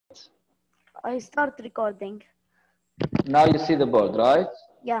I start recording. Now you see the board, right?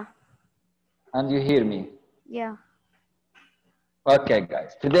 Yeah. And you hear me. Yeah. Okay,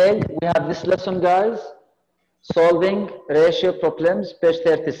 guys. Today we have this lesson, guys, solving ratio problems, page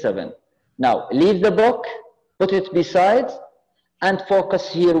 37. Now, leave the book, put it beside, and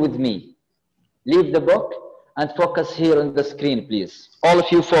focus here with me. Leave the book and focus here on the screen, please. All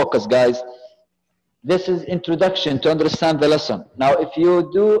of you focus, guys. This is introduction to understand the lesson. Now, if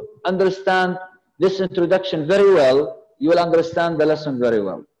you do understand this introduction very well, you will understand the lesson very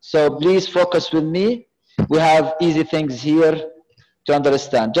well. So please focus with me. We have easy things here to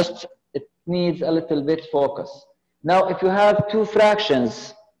understand. Just it needs a little bit focus. Now, if you have two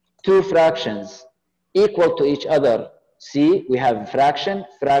fractions equal to each other, see, we have fraction,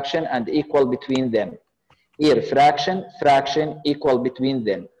 fraction, and equal between them. Here, fraction, fraction, equal between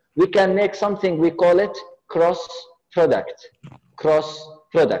them. We can make something, we call it cross product. Cross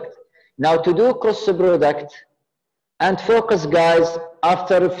product. Now, to do cross product, and focus, guys,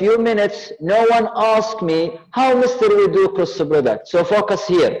 after a few minutes, no one asked me, how, Mr. we do cross product? So focus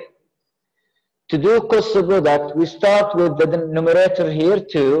here. To do cross product, we start with the numerator here,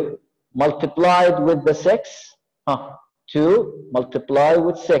 2, multiplied with the 6. 2 multiply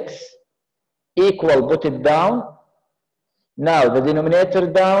with 6. Equal, put it down. Now the denominator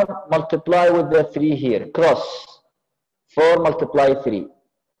down, multiply with the 3 here, cross. 4 multiply 3.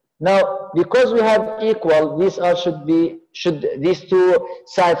 Now, because we have equal, these two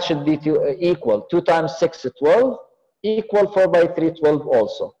sides should be equal. 2 times 6 is 12, equal 4 by 3, 12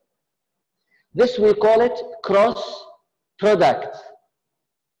 also. This we call it cross product.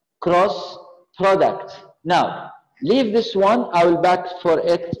 Cross product. Now, leave this one, I will back for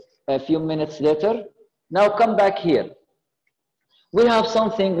it a few minutes later. Now come back here. We have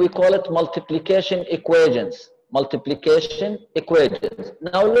something, we call it multiplication equations. Multiplication equations.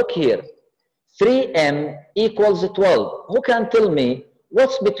 Now look here. 3m equals 12. Who can tell me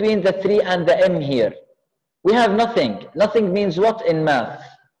what's between the 3 and the m here? We have nothing. Nothing means what in math?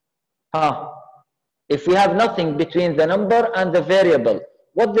 If we have nothing between the number and the variable,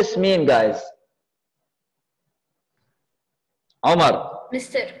 what this mean, guys? Omar.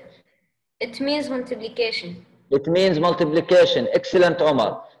 Mister, it means multiplication. It means multiplication. Excellent,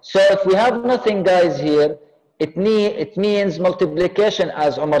 Omar. So if we have nothing, guys, here, it means multiplication,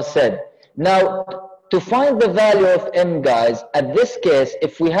 as Omar said. Now, to find the value of m, guys, at this case,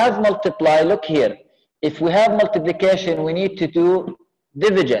 if we have multiply, look here. If we have multiplication, we need to do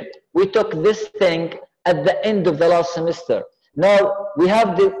division. We took this thing at the end of the last semester. Now, we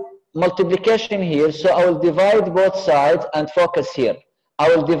have the multiplication here, so I will divide both sides and focus here.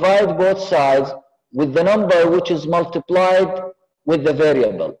 I will divide both sides with the number which is multiplied with the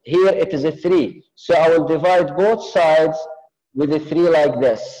variable. Here it is a 3. So I will divide both sides with a 3 like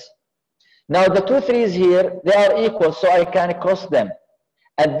this. Now the two 3's here, they are equal, so I can cross them.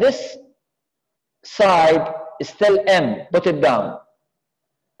 At this side is still m, put it down.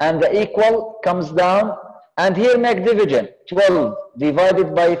 And the equal comes down, and here make division. 12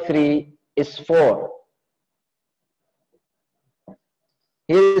 divided by 3 is 4.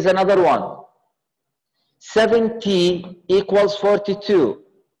 Here is another one. 70 equals 42.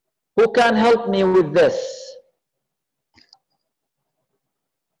 Who can help me with this?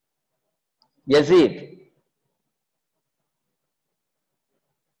 Yazid.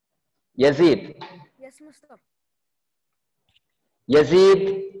 Yazid. Yes, Mr.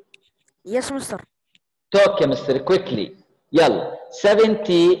 Yazid. Yes, Mr. Talk, Mister, quickly. Yalla.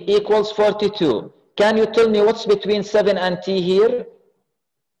 70 equals 42. Can you tell me what's between 7 and t here?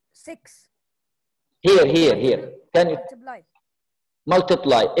 6. Here. Can you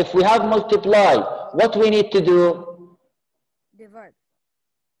multiply? If we have multiply, what we need to do?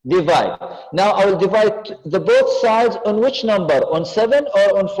 Divide. Now I will divide the both sides on which number? On 7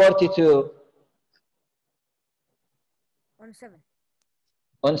 or on 42? On 7.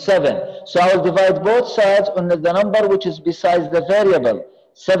 On 7. So I will divide both sides on the number which is besides the variable.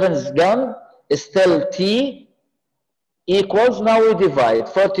 7's gone, is still t, equals, now we divide.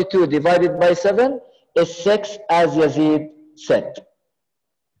 42 divided by 7 is 6, as Yazid said.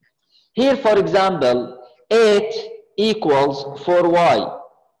 Here, for example, 8 equals 4y.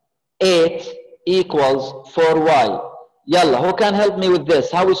 8 equals 4y. Yalla, who can help me with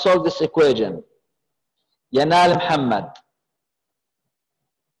this? How we solve this equation? Yanal Muhammad.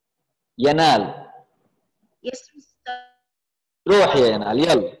 Yanal. Yes, Mr. روح يا ينال,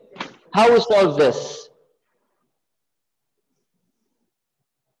 يلا. How we solve this?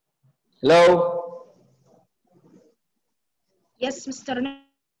 Hello? Yes, Mr.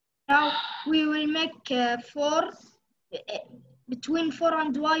 Now we will make 4 Between 4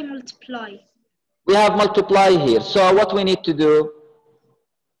 and y multiply. We have multiply here. So what we need to do?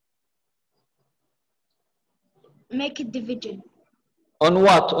 Make a division. On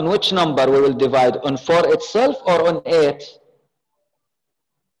what? On which number we will divide? On 4 itself or on 8?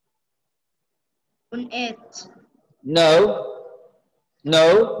 On 8. No.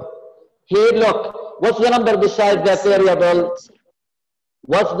 No. Here, look. What's the number besides the variable?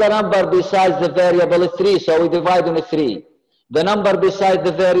 What's the number besides the variable? 3, so we divide on 3. The number besides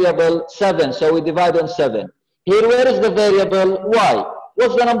the variable 7, so we divide on 7. Here, where is the variable y?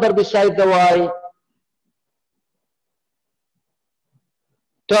 What's the number beside the y?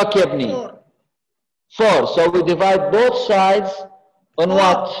 Talk ibni. 4. So we divide both sides on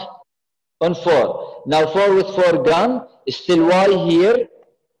what? On 4. Now 4 with 4 gone, still y here,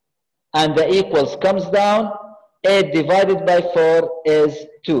 and the equals comes down. 8 divided by 4 is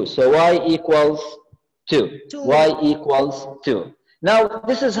 2. So y equals 2. Y equals 2. Now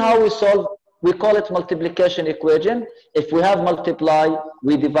this is how we solve, we call it multiplication equation. If we have multiply,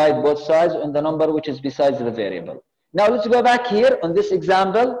 we divide both sides on the number which is besides the variable. Now let's go back here on this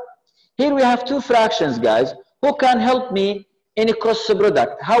example. Here we have two fractions, guys. Who can help me in a cross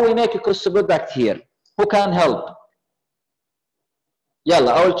product? How we make a cross product here? Who can help?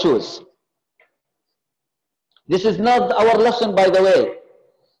 Yalla, I will choose. This is not our lesson, by the way.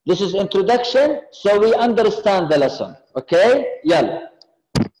 This is introduction, so we understand the lesson. Okay? Yalla.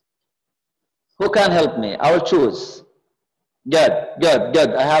 Who can help me? I will choose. Good, good,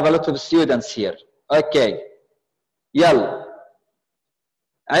 good. I have a lot of students here. Okay. Yalla.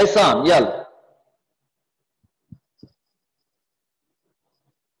 Aysam, yalla.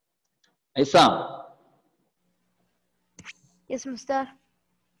 Aysam. Yes, Mister.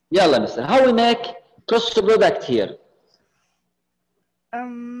 Yalla, mister. How we make cross product here?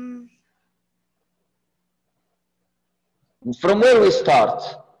 From where we start?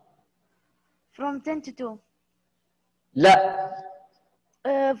 From 10 to 2. La.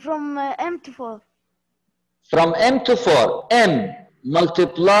 From M to 4. From M to 4. M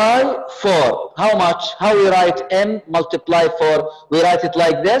multiply 4. How much? How we write M multiply 4? We write it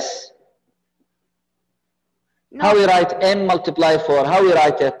like this? No. How we write M multiply 4? How we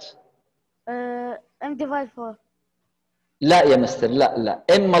write it? M divide 4. لا يا مستر لا لا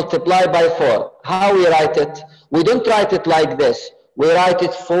M multiply by 4. How we write it? We don't write it like this. We write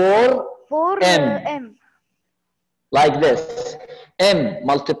it 4 M. M. Like this. M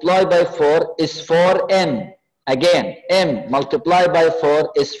multiply by 4 is 4M. Again, M multiply by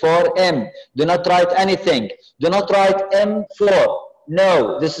 4 is 4M. Do not write anything. Do not write M4.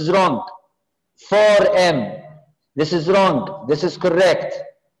 No, this is wrong. 4M. This is wrong. This is correct.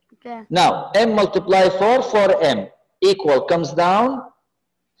 Okay. Now, M multiply 4, 4M. Equal comes down.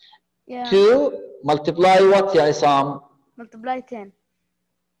 Yeah. 2 multiply what, ya Isam? Multiply 10.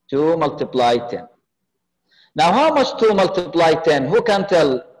 2 multiply 10. Now, how much 2 multiply 10? Who can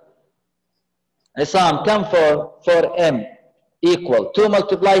tell? Isam, come for M. Equal. 2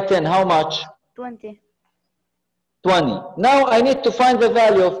 multiply 10, how much? 20. 20. Now, I need to find the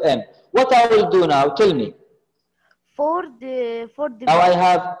value of M. What I will do now? Tell me. 4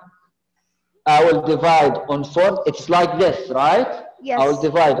 Now I will divide on 4. It's like this, right? Yes. I will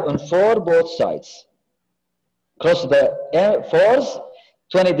divide on 4 both sides. Cross the 4s.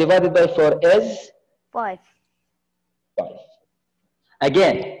 20 divided by 4 is? 5. 5.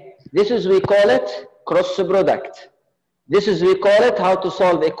 Again, this is, we call it cross product. This is, we call it how to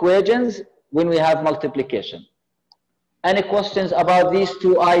solve equations when we have multiplication. Any questions about these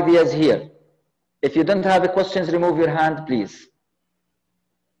two ideas here? If you don't have any questions, remove your hand, please.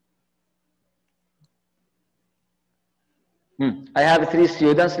 I have 3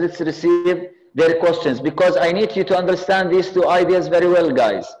 students. Let's receive their questions because I need you to understand these two ideas very well,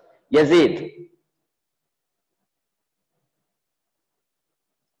 guys. Yazid.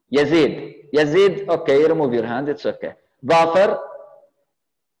 Yazid. Yazid, okay, remove your hand. It's okay. Dhafar.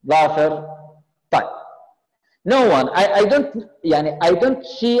 Dhafar. Fine. No one. I don't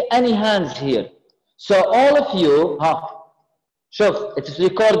see any hands here. So all of you, shuf, it is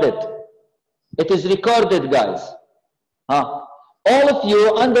recorded. It is recorded, guys. All of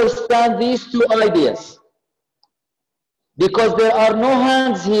you understand these two ideas because there are no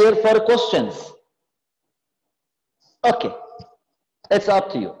hands here for questions. Okay, it's up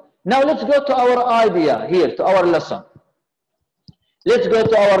to you. Now let's go to our idea here, to our lesson. Let's go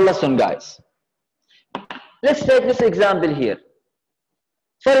to our lesson, guys. Let's take this example here.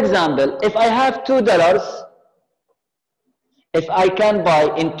 For example, if I have $2, if I can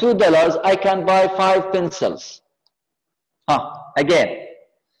buy in $2, I can buy 5 pencils. Again,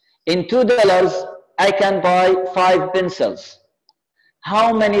 in $2, I can buy 5 pencils.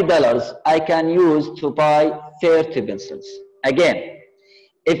 how many dollars I can use to buy 30 pencils. Again,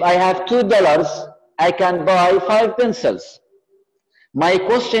 if I have $2, I can buy 5 pencils. My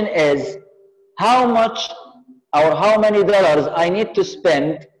question is, how much or how many dollars I need to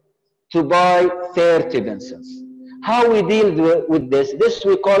spend to buy 30 pencils? How we deal with this? This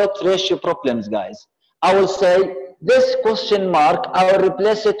we call it ratio problems, guys. I will say this question mark, I will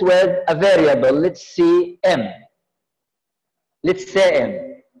replace it with a variable. Let's see M. Let's say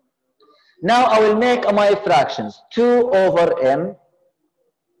M. Now I will make my fractions. 2 over M,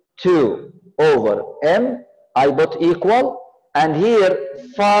 2 over M, I put equal, and here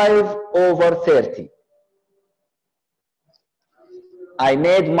 5 over 30. I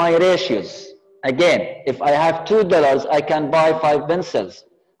made my ratios. Again, if I have $2, I can buy 5 pencils.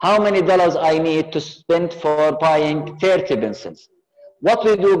 How many dollars I need to spend for buying 30 pencils? What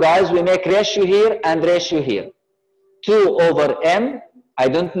we do, guys, we make ratio here and ratio here. 2 over M, I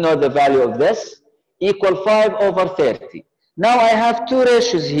don't know the value of this, equal 5 over 30. Now I have two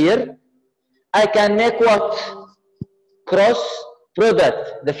ratios here. I can make what? Cross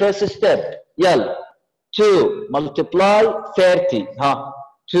product, the first step. Yalla. 2 multiply 30.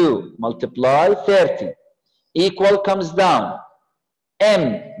 2 multiply 30. Equal comes down.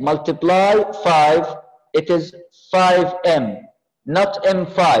 M multiply 5. It is 5M, not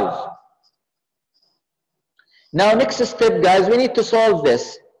M5. Now next step, guys, we need to solve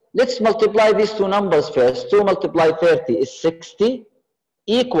this. Let's multiply these two numbers first. 2 multiply 30 is 60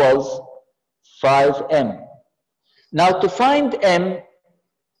 equals 5M. Now to find M,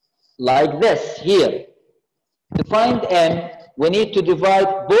 like this here. To find M, we need to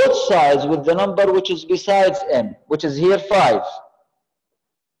divide both sides with the number which is besides M, which is here 5.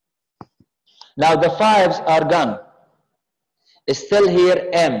 Now the 5's are gone. Still here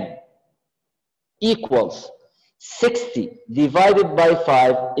M equals 60 divided by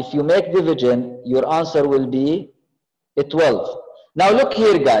 5. If you make division, your answer will be 12. Now look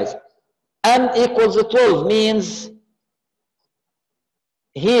here, guys. M equals 12 means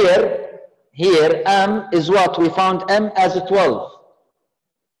here M is what? We found M as 12.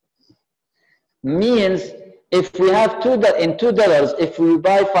 Means if we have $2, if we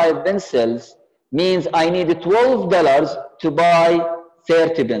buy 5 pencils, means I need $12 to buy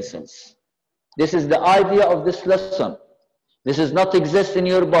 30 pencils. This is the idea of this lesson. This does not exist in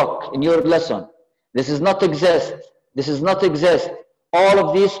your book, in your lesson. This does not exist. This does not exist. All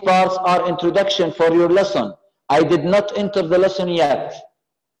of these parts are introduction for your lesson. I did not enter the lesson yet.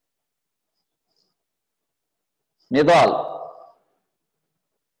 Nidal.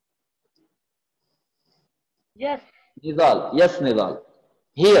 Yes. Nidal. Yes, Nidal.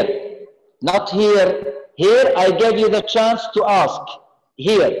 Here. Not here. Here I gave you the chance to ask.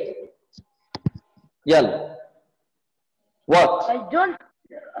 Here. Yalla. What? I don't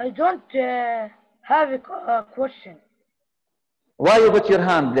have a question. Why you put your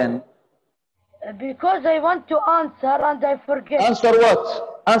hand then? Because I want to answer and I forget. Answer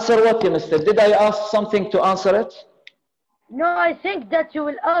what? Answer what, you mister? Did I ask something to answer it? No, I think that you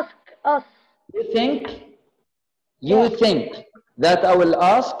will ask us. You think? You think that I will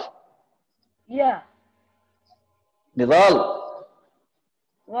ask? Yeah. Nidal.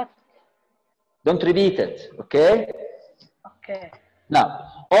 What? Don't repeat it, okay? Okay.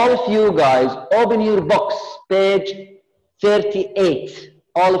 Now, all of you guys, open your books, page 38.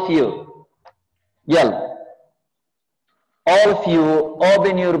 All of you. Yell. All of you,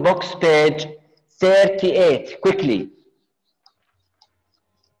 open your books, page 38, quickly.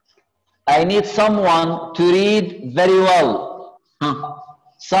 I need someone to read very well.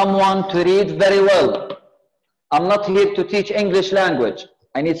 Someone to read very well. I'm not here to teach English language.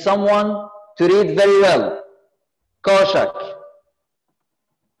 I need someone to read very well. Koshak.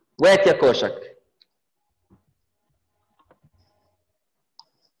 Wait, ya Koshak.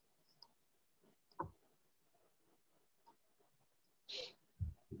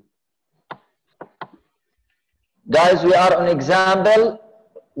 Guys, we are on example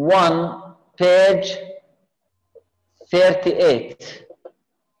 1, page 38.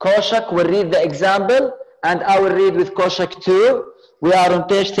 Koshak will read the example and I will read with Koshak too. We are on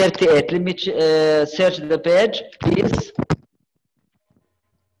page 38. Let me search the page, please.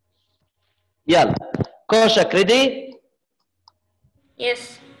 Yalla. Koshak, ready?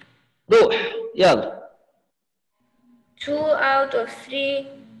 Yes. روح. Yalla. 2 out of 3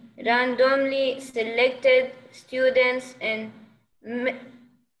 randomly selected students in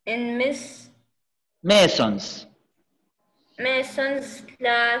Miss Masons. Mason's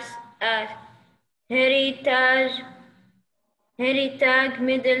class at Heritage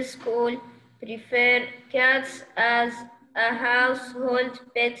Middle School prefer cats as a household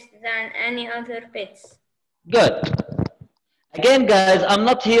pet than any other pets. Good. Again, guys, I'm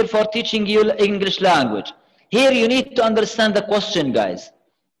not here for teaching you English language. Here you need to understand the question, guys.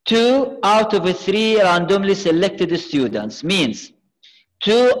 2 out of 3 randomly selected students means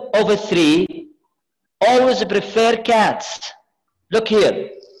 2 over 3 always prefer cats. Look here.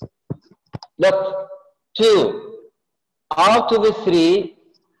 Look, 2 out of 3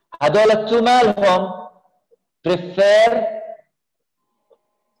 هدول التو مالهم prefer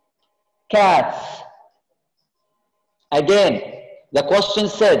cats. Again, the question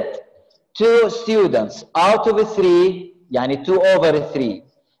said 2 students out of 3 يعني 2 over 3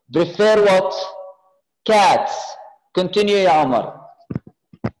 prefer what? Cats. Continue يا عمر.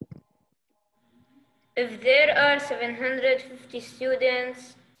 If there are 750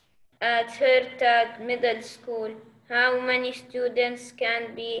 students at Hertag Middle School, how many students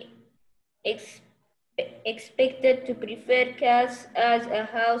can be expected to prefer cats as a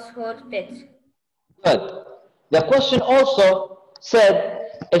household pet? Good. The question also said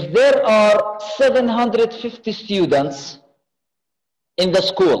if there are 750 students in the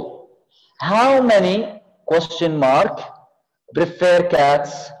school, how many, question mark, prefer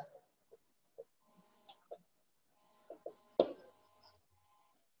cats?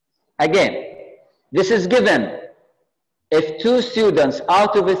 Again, this is given. If 2 students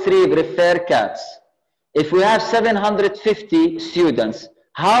out of 3 prefer cats, if we have 750 students,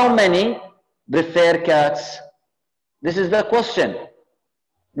 how many prefer cats? This is the question.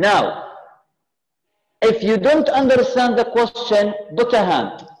 Now, if you don't understand the question, put a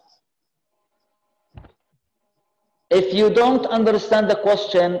hand. If you don't understand the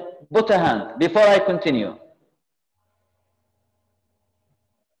question, put a hand before I continue.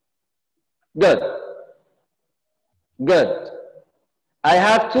 Good. Good. I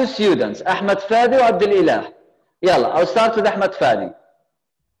have 2 students, Ahmed Fadi and Abdul Ilah. Yalla, I'll start with Ahmed Fadi.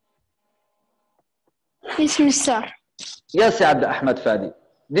 Yes, Mr. Yes, Abd Ahmed Fadi.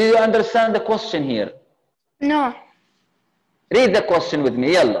 Do you understand the question here? No. Read the question with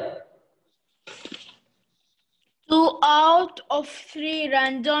me, yalla. 2 out of 3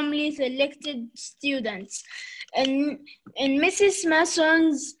 randomly selected students in Mrs.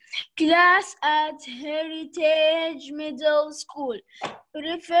 Mason's class at Heritage Middle School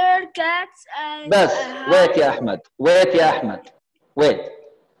prefer cats as Bas, wait ya Ahmed. Wait ya Ahmed. Wait.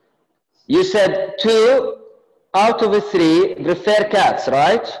 You said 2 out of 3 prefer cats,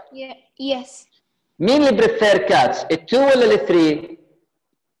 right? Yeah, yes. مين اللي prefer cats? ال2 ولا ال3؟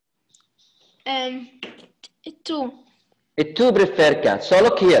 2. ال2 prefer cats. So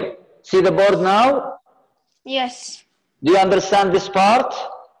look here. See the board now? Yes. Do you understand this part?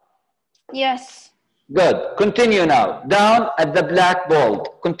 Yes. Good. Continue now. Down at the blackboard.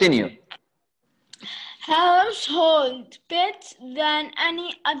 Continue. Household pet than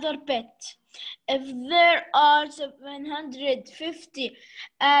any other pet. If there are 750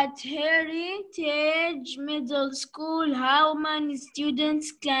 at Heritage Middle School, how many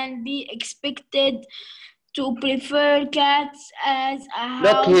students can be expected to prefer cats as a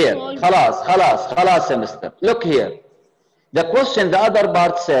Look here. household? خلاص يا mister. Look here. The question, the other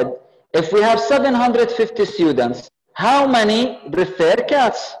part said, if we have 750 students, how many prefer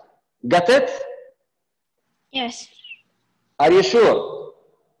cats? Got it? Yes. Are you sure?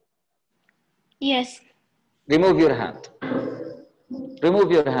 Yes. Remove your hand. Remove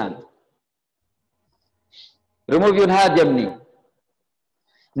your hand. Remove your hand, Yamni.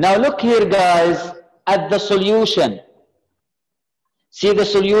 Now look here, guys, at the solution. See the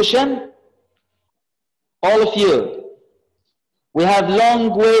solution? All of you. We have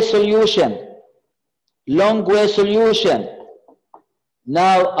long way solution. Long way solution.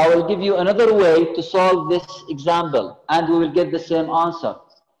 Now I will give you another way to solve this example and we will get the same answer.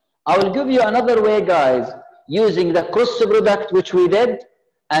 I will give you another way, guys, using the cross product which we did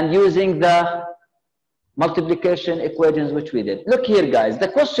and using the multiplication equations which we did. Look here, guys, the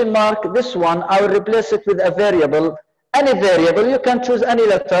question mark, this one, I will replace it with a variable. Any variable, you can choose any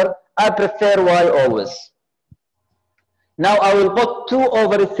letter. I prefer y always. Now I will put 2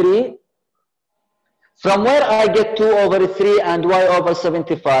 over 3. From where I get 2 over 3 and y over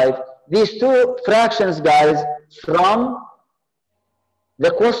 75, these two fractions, guys, from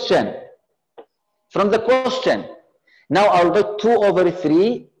the question. From the question. Now I'll put 2 over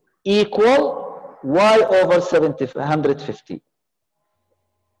 3 equal y over 150.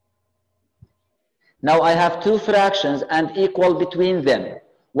 Now I have two fractions and equal between them.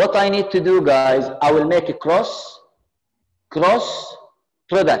 What I need to do, guys, I will make a cross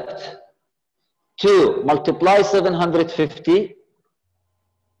product. 2 multiply 750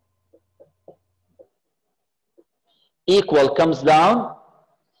 equal comes down,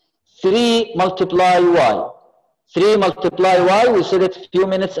 3 multiply y. 3 multiply y, we said it a few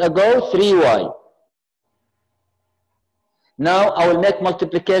minutes ago, 3y. Now I will make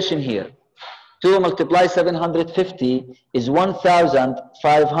multiplication here. 2 multiply 750 is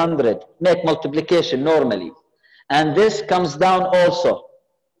 1,500. Make multiplication normally. And this comes down also.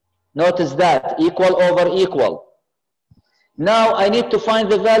 Notice that, equal over equal. Now I need to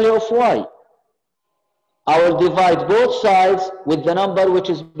find the value of y. I will divide both sides with the number which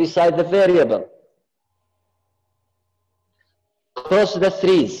is beside the variable. Cross the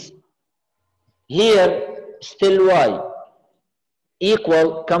 3's. Here, still y.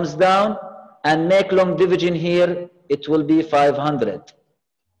 Equal comes down, and make long division here, it will be 500.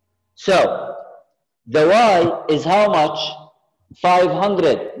 So, the y is how much?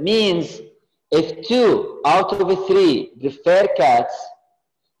 500. Means, if 2 out of 3 prefer cats,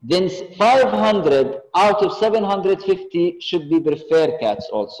 then 500 out of 750 should be prefer cats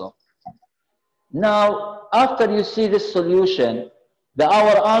also. Now, after you see this solution,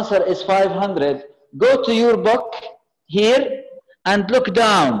 our answer is 500. Go to your book here and look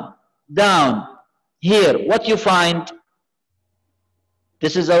down here. What you find?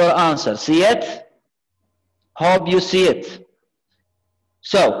 This is our answer. See it? Hope you see it.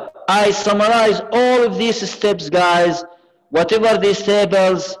 So, I summarize all of these steps, guys. Whatever these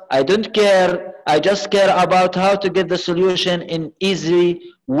tables, I don't care. I just care about how to get the solution in easy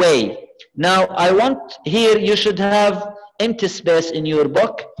way. Now, I want here, you should have empty space in your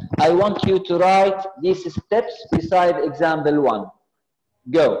book. I want you to write these steps beside example 1.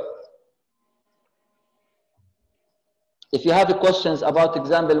 Go. If you have questions about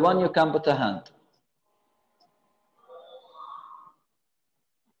example 1, you can put a hand.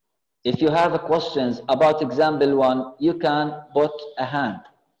 If you have questions about example 1, you can put a hand.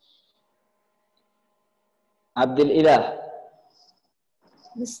 Abdul Ilah.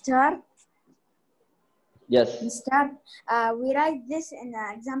 Mr. Yes. Mr. We write this in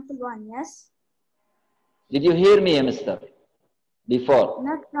example 1, yes? Did you hear me, Mister? Before?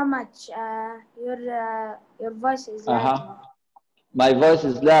 Not so much. Your voice is lagging. My voice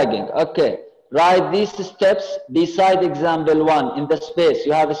is lagging. Okay. Write these steps beside example 1 in the space.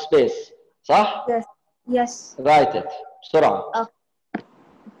 You have a space. صح? Yes. Yes. Write it. بسرعة. Okay.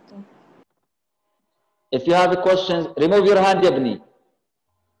 If you have questions, remove your hand, Yabni.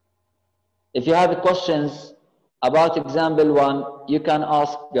 If you have questions about example 1, you can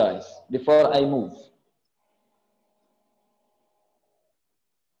ask, guys, before I move.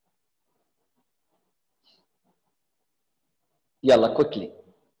 Yalla, quickly.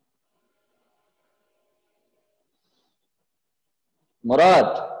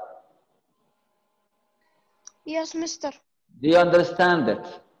 Murad. Yes, mister. Do you understand it?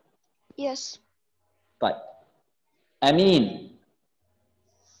 Yes. Right. Amin.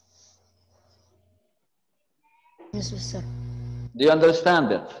 Yes, mister. Do you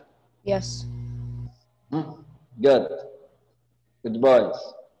understand it? Yes. Good. Good boys.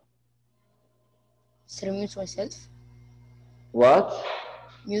 Sir, mute myself. What?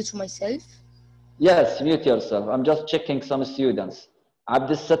 Mute myself. Yes, mute yourself. I'm just checking some students.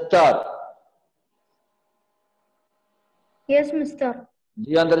 Abdul Sattar. Yes, mister.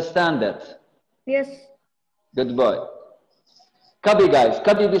 Do you understand it? Yes. Good boy. Copy, guys.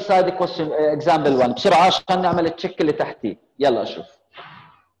 Copy beside the question example 1. بسرعة عشان نعمل التشيك اللي تحتيه. يلا شوف.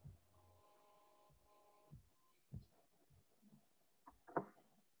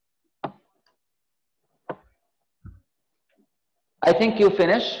 I think you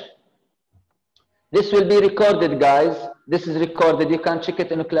finish. This will be recorded, guys. This is recorded. You can check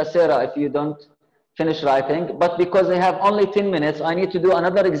it in Classera if you don't finish writing. But because I have only 10 minutes, I need to do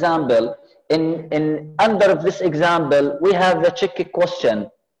another example. Under this example, we have the check question.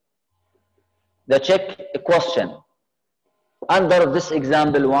 The check question. Under this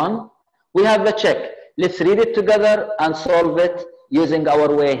example 1, we have the check. Let's read it together and solve it using our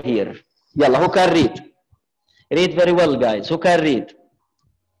way here. Yalla, who can read? Read very well, guys. Who can read?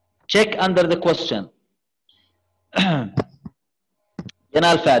 Check under the question.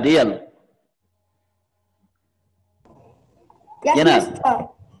 Yanal Fadi, yalla. Yes, Yanal. Mr.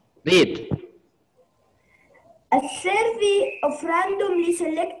 Read. A survey of randomly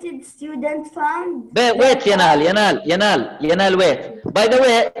selected students found... Wait, Yanal, wait. By the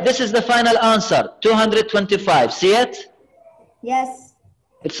way, this is the final answer, 225. See it? Yes.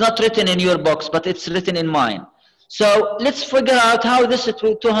 It's not written in your box, but it's written in mine. So let's figure out how this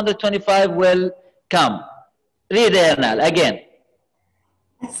 225 will come. Read Yanal again.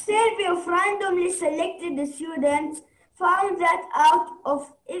 A survey of randomly selected students found that out of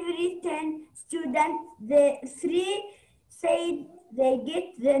every 10 students, the 3 said they get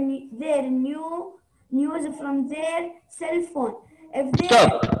their news from their cell phone. If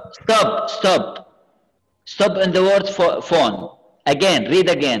Stop in the word phone. Again, read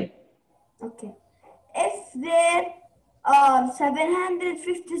again. Okay. If there are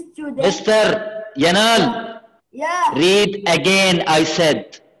 750 students. Mr. Yanal. Yeah. Read again, I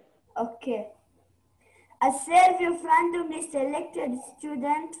said. Okay. A survey of randomly selected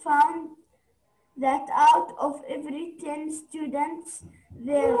students found that out of every 10 students,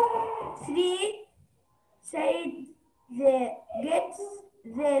 there 3 said they get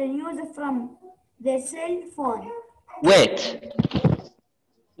their news from their cell phone. Wait.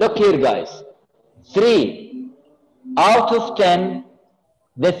 Look here, guys. 3 out of 10,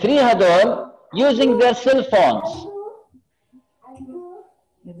 the 3 هذول using their cell phones.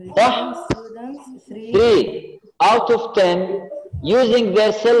 صح؟ 3 out of 10 using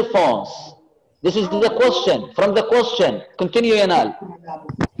their cell phones. This is the question. From the question. Continue, Yanal.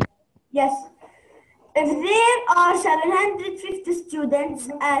 Yes. If there are 750 students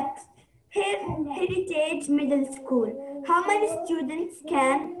at Heritage Middle School, how many students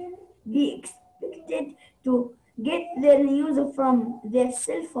can be expected to get their news from their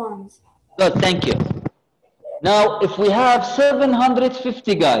cell phones? Good, thank you. Now, if we have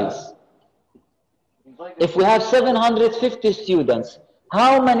 750 guys, if we have 750 students,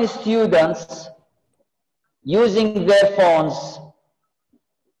 how many students using their phones?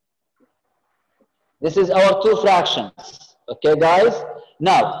 This is our 2 fractions. Okay, guys?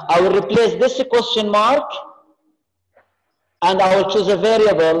 Now, I will replace this question mark and I will choose a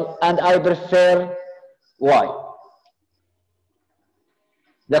variable and I prefer y.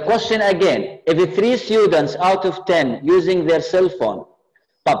 The question again, if 3 students out of 10 using their cell phone,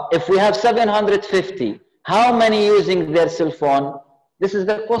 but if we have 750, how many using their cell phone? This is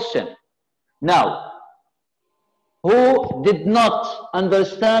the question. Now, who did not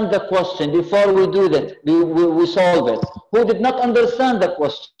understand the question before we do that? We solve it. Who did not understand the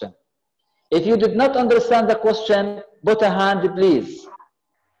question? If you did not understand the question, put a hand, please.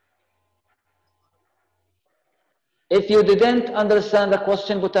 If you didn't understand the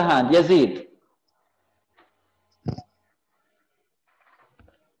question, put a hand. Yazid.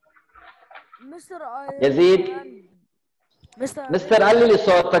 يزيد. مستر علي لي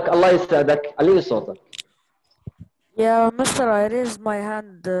صوتك الله يسعدك علي لي صوتك. يا مستر I raised my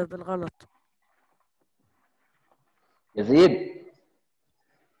hand بالغلط. يزيد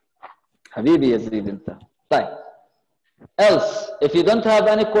حبيبي يزيد انت. طيب. Else, if you don't have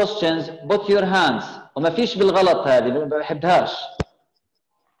any questions, put your hands. وما فيش بالغلط هذه ما بحبهاش.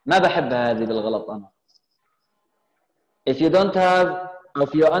 ما بحبها هذه بالغلط أنا. If you don't have,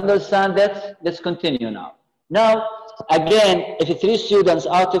 if you understand it, let's continue now. Now, again, if 3 students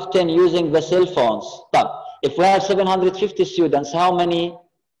out of 10 using the cell phones, but if we have 750 students, how many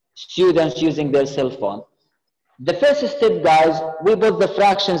students using their cell phone? The first step, guys, we put the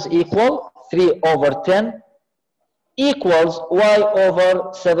fractions equal, 3 over 10 equals y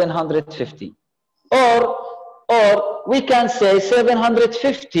over 750. Or we can say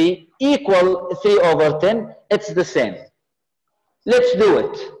 750 equal 3 over 10, it's the same. Let's do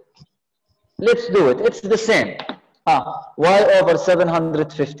it. Let's do it. It's the same. Y over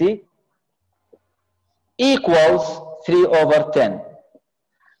 750 equals 3 over 10.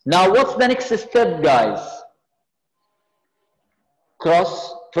 Now, what's the next step, guys?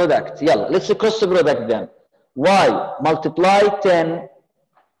 Cross product. Yalla, let's cross the product then. Y multiply 10,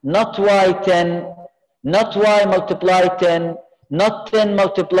 not y10, not y multiply 10, not 10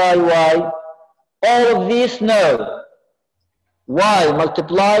 multiply y. All of these, no. Y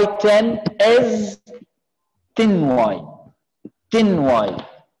multiply 10 is 10y. 10y.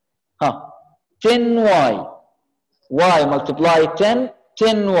 10y. Y multiply 10,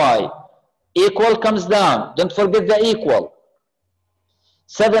 10y. Equal comes down. Don't forget the equal.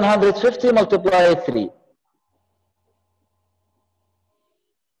 750 multiply 3.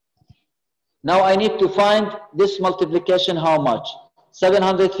 Now I need to find this multiplication how much?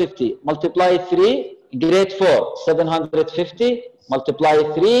 750 multiply 3, grade 4. 750 multiply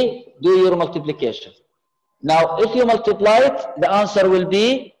 3, do your multiplication. Now if you multiply it, the answer will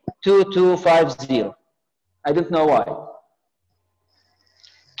be 2250. I don't know why.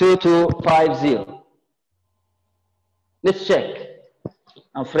 2250. Let's check.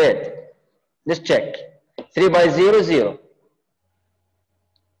 I'm afraid. Let's check. 3 by 0, 0.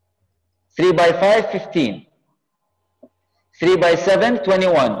 3 by 5, 15. 3 by 7,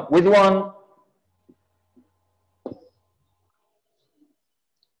 21. With 1,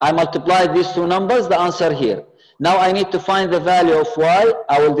 I multiplied these two numbers, the answer here. Now I need to find the value of y.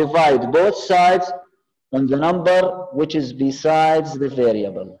 I will divide both sides on the number which is besides the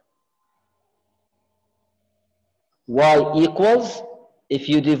variable. Y equals, if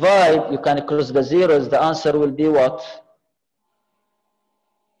you divide, you can cross the zeros, the answer will be what?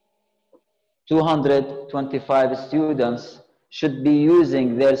 225 students should be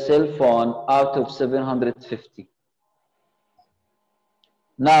using their cell phone out of 750.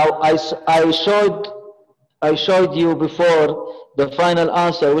 Now I showed you before the final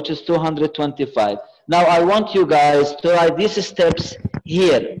answer, which is 225. Now I want you guys to write these steps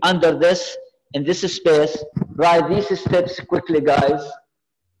here under this, in this space. Write these steps quickly, guys.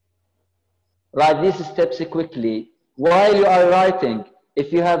 Write these steps quickly. While you are writing,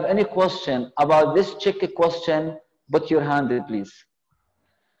 if you have any question about this check question, put your hand, please.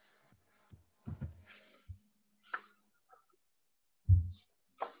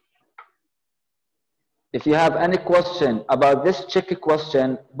 If you have any question about this check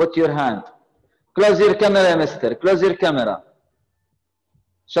question, put your hand. Close your camera, mister. Close your camera.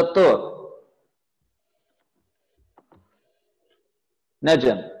 Shattur.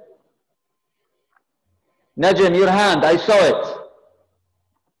 Najm. Najm, your hand. I saw it.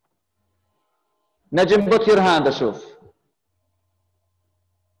 Najm, put your hand, Ashuf.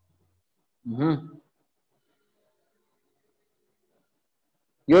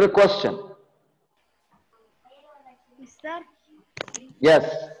 Your question. Mister? Yes.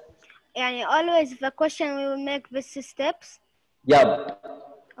 يعني always the question we will make these steps. Yep.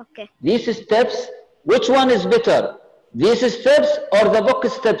 Okay. These steps, which one is better? These steps or the book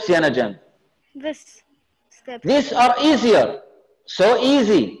steps, ya Najm? This step. These are easier. So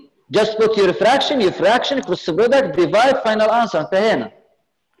easy. Just put your fraction, cross product, divide, final answer. انتهينا.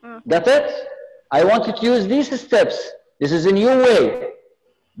 Got it? I want you to use these steps. This is a new way.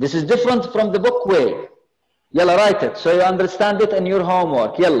 This is different from the book way. Yalla, write it so you understand it in your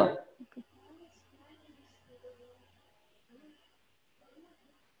homework. Yalla.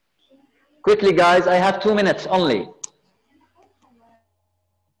 Quickly, guys, I have 2 minutes only.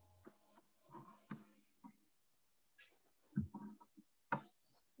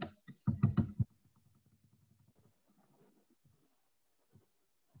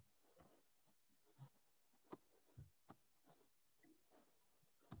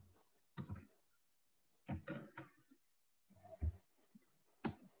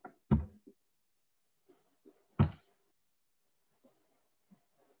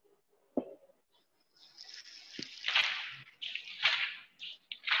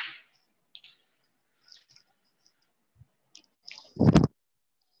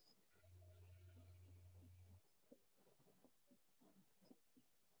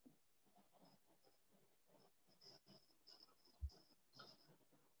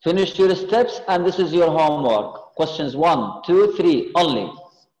 Finish your steps and this is your homework. Questions 1, 2, 3 only.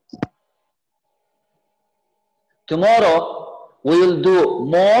 Tomorrow we will do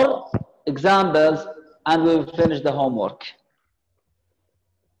more examples and we will finish the homework.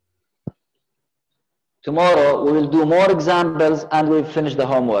 Tomorrow we will do more examples and we will finish the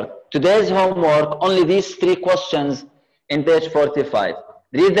homework. Today's homework, only these 3 questions in page 45.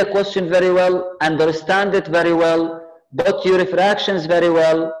 Read the question very well, understand it very well, put your fractions very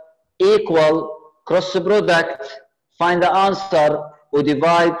well, equal, cross product, find the answer, or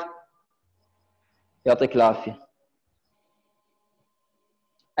divide. يعطيك العافية.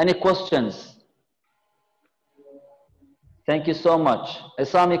 Any questions? Thank you so much.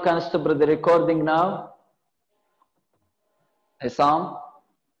 Isam, you can stop the recording now. Isam?